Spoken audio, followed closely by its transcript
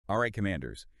All right,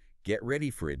 Commanders, get ready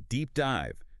for a deep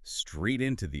dive straight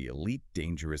into the elite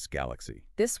dangerous galaxy.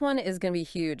 This one is going to be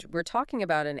huge. We're talking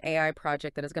about an AI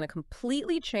project that is going to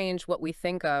completely change what we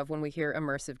think of when we hear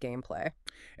immersive gameplay.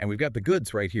 And we've got the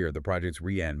goods right here, the project's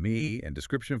me and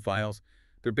description files.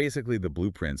 They're basically the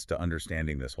blueprints to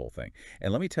understanding this whole thing.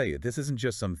 And let me tell you, this isn't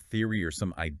just some theory or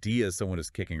some idea someone is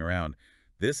kicking around.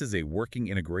 This is a working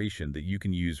integration that you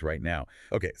can use right now.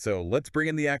 Okay, so let's bring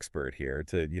in the expert here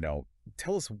to,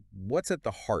 tell us what's at the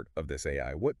heart of this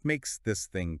AI. What makes this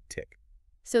thing tick?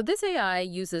 So this AI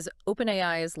uses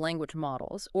OpenAI's language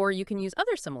models, or you can use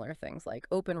other similar things like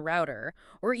OpenRouter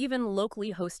or even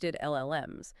locally hosted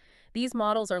LLMs. These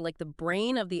models are like the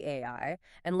brain of the AI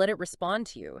and let it respond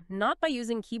to you, not by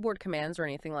using keyboard commands or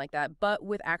anything like that, but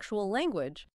with actual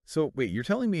language. So wait, you're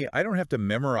telling me I don't have to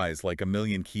memorize like a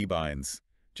million keybinds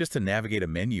just to navigate a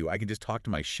menu. I can just talk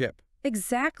to my ship.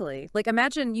 Exactly. Like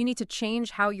imagine you need to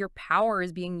change how your power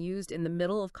is being used in the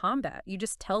middle of combat. You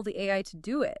just tell the AI to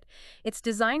do it. It's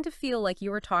designed to feel like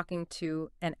you are talking to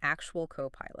an actual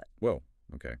co-pilot. Whoa,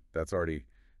 okay. That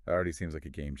already seems like a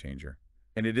game changer.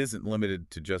 And it isn't limited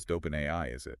to just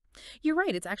OpenAI, is it? You're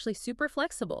right. It's actually super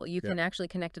flexible. You Yeah. can actually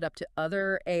connect it up to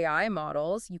other AI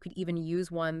models. You could even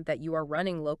use one that you are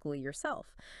running locally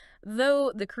yourself.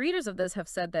 Though the creators of this have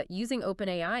said that using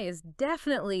OpenAI is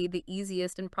definitely the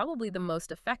easiest and probably the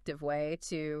most effective way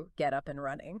to get up and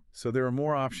running. So there are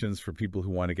more options for people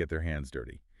who want to get their hands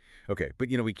dirty. Okay, but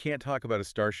we can't talk about a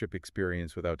Starship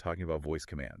experience without talking about voice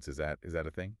commands. Is that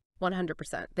a thing?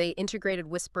 100%. They integrated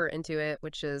Whisper into it,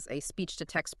 which is a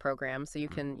speech-to-text program, so you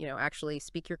can, actually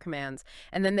speak your commands.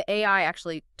 And then the AI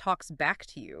actually talks back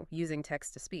to you using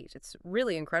text-to-speech. It's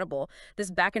really incredible.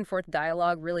 This back-and-forth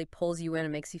dialogue really pulls you in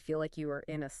and makes you feel like you are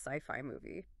in a sci-fi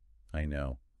movie. I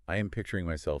know. I am picturing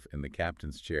myself in the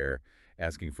captain's chair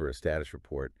asking for a status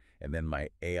report, and then my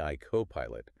AI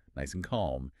co-pilot, nice and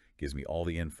calm, gives me all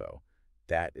the info.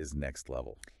 That is next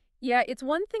level. Yeah, it's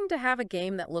one thing to have a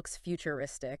game that looks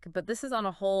futuristic, but this is on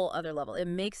a whole other level. It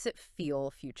makes it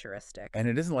feel futuristic. And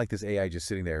it isn't like this AI just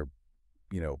sitting there,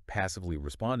 passively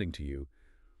responding to you.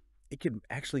 It can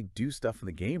actually do stuff in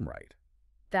the game right.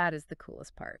 That is the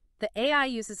coolest part. The AI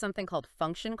uses something called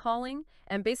function calling,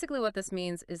 and basically what this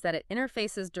means is that it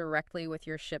interfaces directly with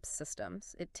your ship's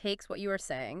systems. It takes what you are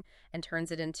saying and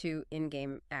turns it into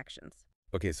in-game actions.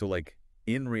 Okay, so like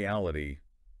in reality,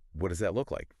 what does that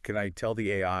look like? Can I tell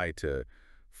the AI to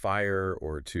fire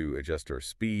or to adjust our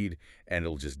speed and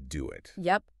it'll just do it?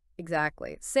 Yep,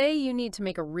 exactly. Say you need to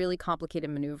make a really complicated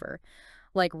maneuver.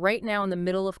 Like right now in the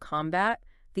middle of combat,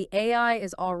 the AI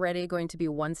is already going to be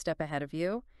one step ahead of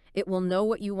you. It will know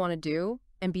what you want to do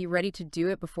and be ready to do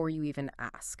it before you even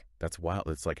ask. That's wild.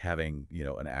 It's like having,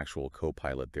 an actual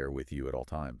co-pilot there with you at all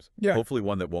times. Yeah. Hopefully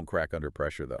one that won't crack under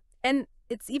pressure though. And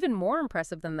it's even more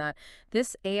impressive than that.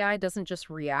 This AI doesn't just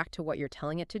react to what you're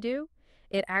telling it to do.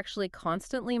 It actually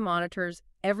constantly monitors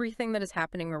everything that is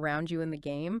happening around you in the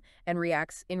game and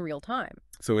reacts in real time.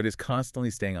 So it is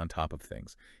constantly staying on top of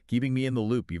things, keeping me in the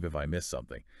loop even if I miss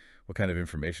something. What kind of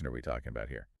information are we talking about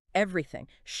here? Everything.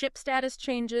 Ship status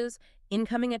changes,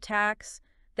 incoming attacks.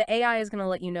 The AI is going to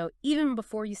let you know even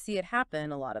before you see it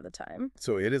happen a lot of the time.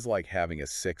 So it is like having a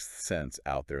sixth sense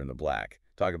out there in the black.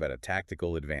 Talk about a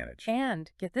tactical advantage.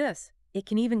 And get this, it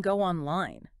can even go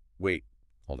online. Wait,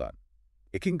 hold on.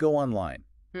 It can go online.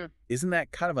 Hmm. Isn't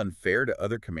that kind of unfair to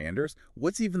other commanders?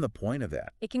 What's even the point of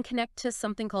that? It can connect to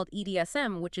something called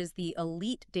EDSM, which is the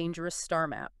Elite Dangerous Star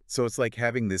Map. So it's like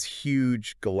having this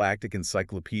huge galactic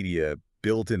encyclopedia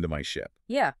built into my ship.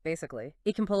 Yeah, basically.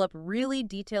 It can pull up really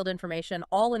detailed information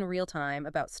all in real time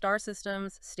about star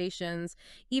systems, stations,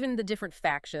 even the different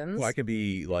factions. Well, I could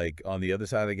be like on the other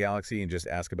side of the galaxy and just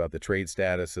ask about the trade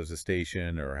status of the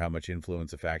station or how much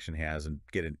influence a faction has and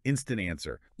get an instant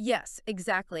answer. Yes,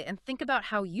 exactly. And think about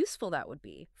how useful that would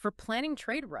be for planning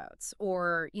trade routes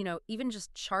or, even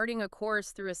just charting a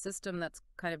course through a system that's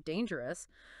kind of dangerous,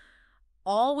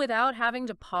 all without having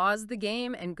to pause the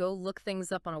game and go look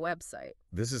things up on a website.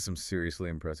 This is some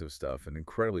seriously impressive stuff and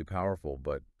incredibly powerful,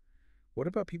 but what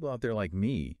about people out there like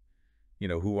me,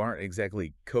 who aren't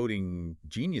exactly coding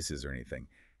geniuses or anything?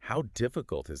 How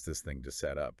difficult is this thing to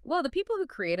set up? Well, the people who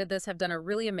created this have done a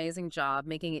really amazing job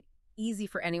making it easy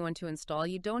for anyone to install.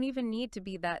 You don't even need to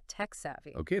be that tech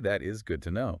savvy. Okay, that is good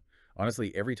to know.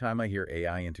 Honestly, every time I hear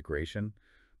AI integration,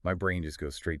 my brain just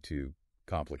goes straight to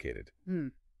complicated. Hmm.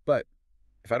 But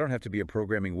if I don't have to be a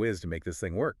programming whiz to make this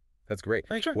thing work, that's great.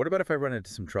 Sure. What about if I run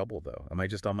into some trouble, though? Am I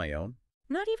just on my own?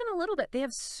 Not even a little bit. They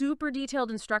have super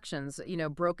detailed instructions,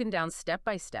 broken down step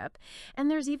by step. And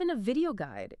there's even a video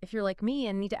guide if you're like me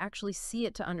and need to actually see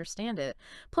it to understand it.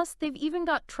 Plus, they've even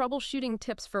got troubleshooting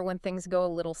tips for when things go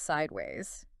a little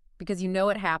sideways, because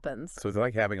it happens. So it's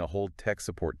like having a whole tech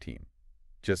support team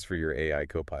just for your AI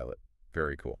copilot.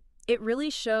 Very cool. It really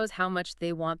shows how much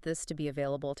they want this to be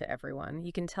available to everyone.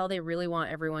 You can tell they really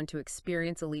want everyone to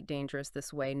experience Elite Dangerous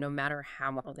this way, no matter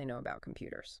how much they know about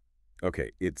computers.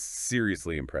 Okay, it's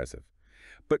seriously impressive.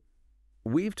 But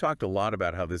we've talked a lot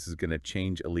about how this is going to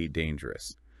change Elite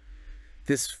Dangerous.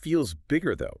 This feels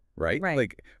bigger, though, right? Right.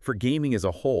 Like, for gaming as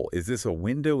a whole, is this a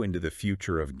window into the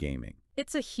future of gaming?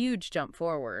 It's a huge jump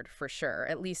forward, for sure,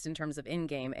 at least in terms of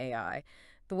in-game AI.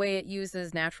 The way it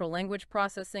uses natural language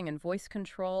processing and voice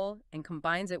control and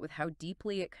combines it with how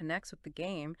deeply it connects with the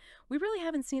game, we really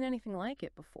haven't seen anything like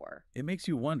it before. It makes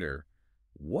you wonder,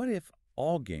 what if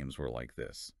all games were like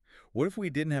this? What if we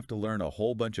didn't have to learn a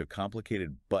whole bunch of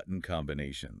complicated button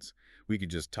combinations? We could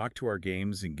just talk to our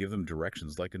games and give them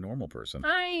directions like a normal person.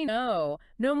 I know.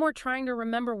 No more trying to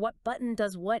remember what button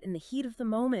does what in the heat of the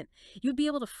moment. You'd be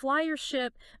able to fly your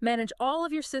ship, manage all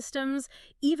of your systems,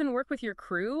 even work with your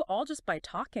crew, all just by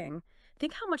talking.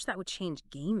 Think how much that would change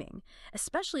gaming,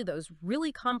 especially those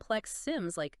really complex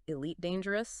sims like Elite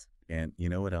Dangerous. And you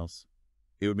know what else?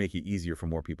 It would make it easier for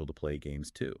more people to play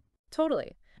games too.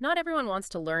 Totally. Not everyone wants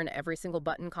to learn every single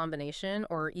button combination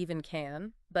or even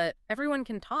can, but everyone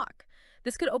can talk.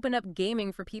 This could open up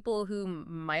gaming for people who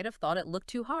might have thought it looked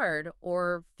too hard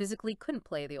or physically couldn't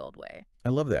play the old way. I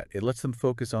love that. It lets them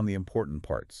focus on the important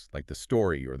parts, like the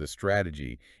story or the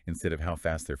strategy, instead of how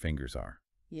fast their fingers are.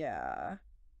 Yeah.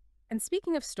 And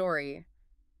speaking of story,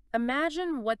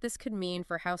 imagine what this could mean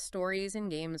for how stories in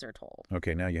games are told.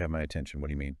 Okay, now you have my attention. What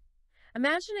do you mean?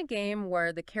 Imagine a game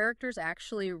where the characters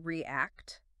actually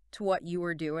react to what you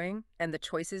were doing and the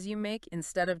choices you make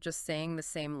instead of just saying the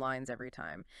same lines every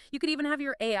time. You could even have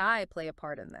your AI play a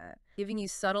part in that, giving you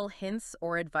subtle hints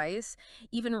or advice,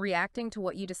 even reacting to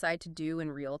what you decide to do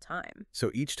in real time. So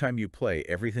each time you play,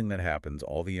 everything that happens,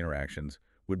 all the interactions,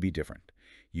 would be different.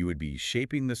 You would be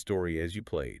shaping the story as you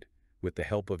played with the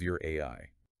help of your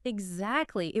AI.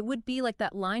 Exactly. It would be like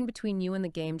that line between you and the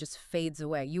game just fades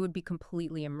away. You would be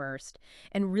completely immersed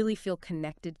and really feel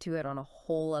connected to it on a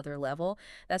whole other level.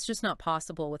 That's just not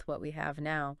possible with what we have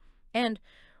now. And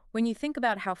when you think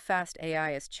about how fast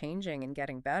AI is changing and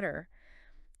getting better,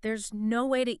 there's no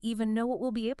way to even know what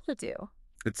we'll be able to do.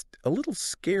 It's a little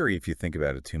scary if you think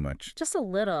about it too much. Just a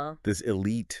little. This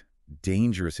elite,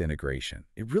 dangerous integration.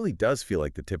 It really does feel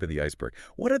like the tip of the iceberg.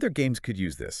 What other games could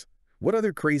use this? What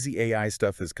other crazy AI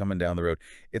stuff is coming down the road?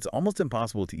 It's almost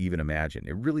impossible to even imagine.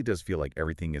 It really does feel like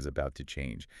everything is about to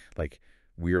change. Like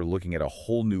we are looking at a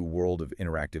whole new world of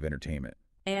interactive entertainment.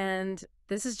 And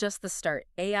this is just the start.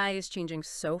 AI is changing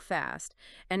so fast,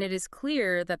 and it is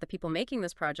clear that the people making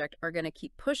this project are going to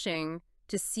keep pushing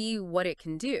to see what it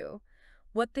can do.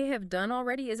 What they have done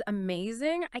already is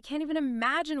amazing. I can't even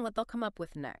imagine what they'll come up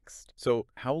with next. So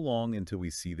how long until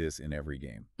we see this in every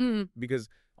game? Because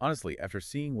honestly, after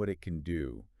seeing what it can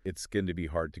do, it's going to be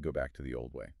hard to go back to the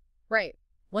old way. Right.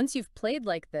 Once you've played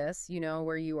like this,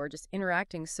 where you are just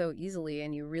interacting so easily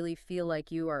and you really feel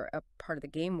like you are a part of the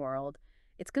game world,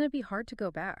 it's going to be hard to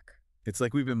go back. It's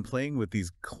like we've been playing with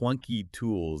these clunky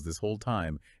tools this whole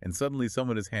time, and suddenly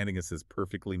someone is handing us this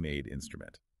perfectly made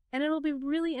instrument. And it'll be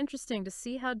really interesting to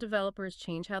see how developers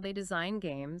change how they design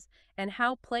games and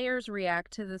how players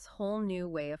react to this whole new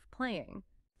way of playing.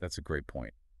 That's a great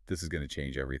point. This is going to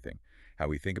change everything. How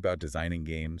we think about designing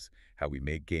games, how we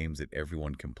make games that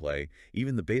everyone can play,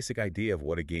 even the basic idea of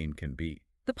what a game can be.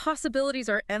 The possibilities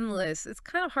are endless. It's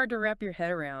kind of hard to wrap your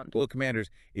head around. Well, Commanders,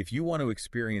 if you want to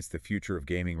experience the future of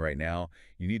gaming right now,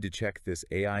 you need to check this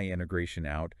AI integration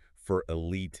out for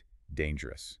Elite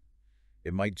Dangerous.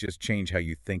 It might just change how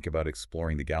you think about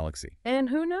exploring the galaxy. And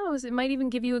who knows, it might even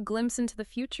give you a glimpse into the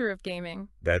future of gaming.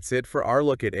 That's it for our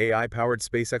look at AI-powered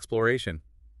space exploration.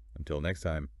 Until next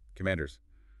time, Commanders,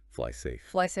 fly safe.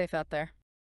 Fly safe out there.